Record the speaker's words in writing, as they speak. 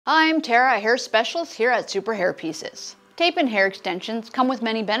Hi, I'm Tara, a hair specialist here at Superhairpieces. Tape and hair extensions come with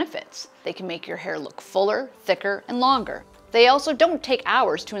many benefits. They can make your hair look fuller, thicker, and longer. They also don't take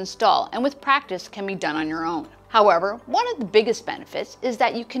hours to install and with practice can be done on your own. However, one of the biggest benefits is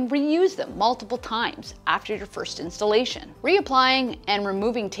that you can reuse them multiple times after your first installation. Reapplying and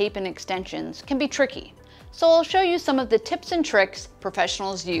removing tape and extensions can be tricky, so I'll show you some of the tips and tricks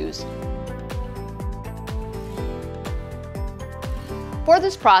professionals use. For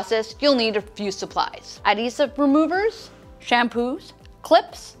this process, you'll need a few supplies: adhesive removers, shampoos,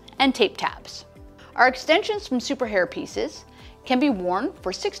 clips, and tape tabs. Our extensions from Superhairpieces can be worn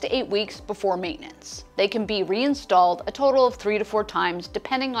for 6 to 8 weeks before maintenance. They can be reinstalled a total of 3 to 4 times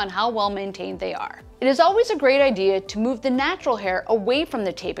depending on how well maintained they are. It is always a great idea to move the natural hair away from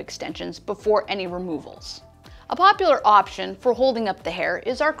the tape extensions before any removals. A popular option for holding up the hair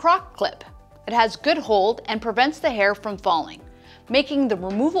is our croc clip. It has good hold and prevents the hair from falling, making the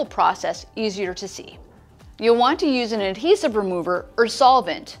removal process easier to see. You'll want to use an adhesive remover or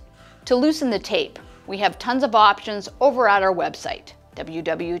solvent to loosen the tape. We have tons of options over at our website,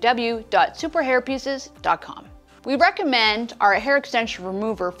 www.superhairpieces.com. We recommend our hair extension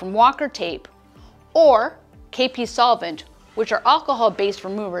remover from Walker Tape or KP Solvent, which are alcohol-based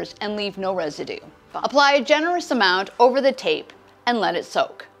removers and leave no residue. Apply a generous amount over the tape and let it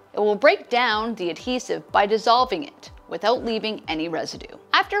soak. It will break down the adhesive by dissolving it without leaving any residue.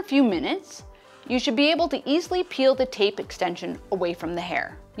 After a few minutes, you should be able to easily peel the tape extension away from the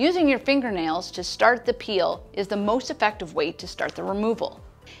hair. Using your fingernails to start the peel is the most effective way to start the removal.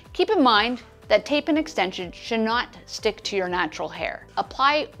 Keep in mind that tape and extension should not stick to your natural hair.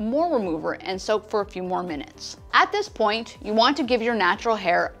 Apply more remover and soak for a few more minutes. At this point, you want to give your natural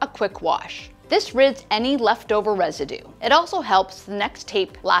hair a quick wash. This rids any leftover residue. It also helps the next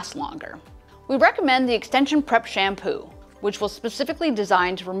tape last longer. We recommend the Extension Prep Shampoo, which was specifically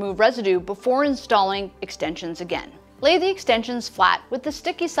designed to remove residue before installing extensions again. Lay the extensions flat with the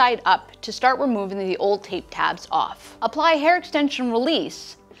sticky side up to start removing the old tape tabs off. Apply hair extension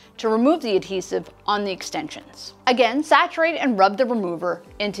release to remove the adhesive on the extensions. Again, saturate and rub the remover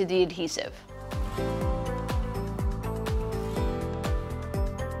into the adhesive.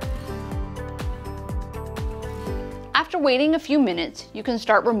 After waiting a few minutes, you can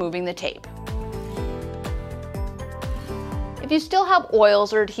start removing the tape. If you still have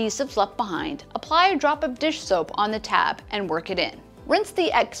oils or adhesives left behind, apply a drop of dish soap on the tab and work it in. Rinse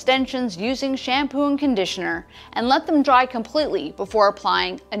the extensions using shampoo and conditioner and let them dry completely before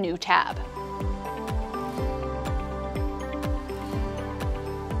applying a new tab.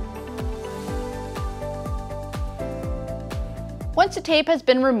 Once the tape has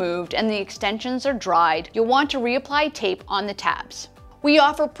been removed and the extensions are dried, you'll want to reapply tape on the tabs. We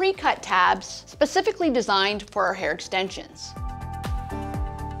offer pre-cut tabs specifically designed for our hair extensions.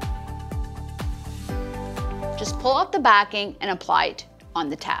 Just pull out the backing and apply it on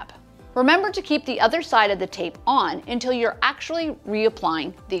the tab. Remember to keep the other side of the tape on until you're actually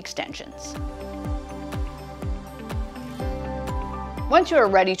reapplying the extensions. Once you are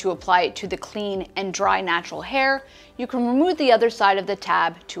ready to apply it to the clean and dry natural hair, you can remove the other side of the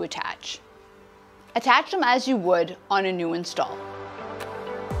tab to attach. Attach them as you would on a new install.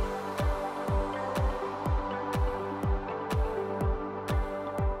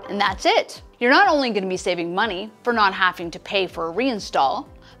 And that's it. You're not only going to be saving money for not having to pay for a reinstall,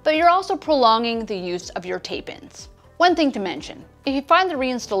 but you're also prolonging the use of your tape-ins. One thing to mention, if you find the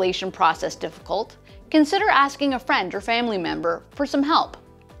reinstallation process difficult, consider asking a friend or family member for some help.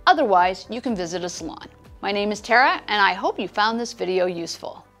 Otherwise, you can visit a salon. My name is Tara, and I hope you found this video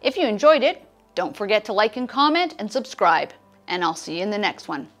useful. If you enjoyed it, don't forget to like and comment and subscribe, and I'll see you in the next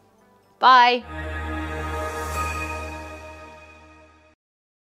one. Bye!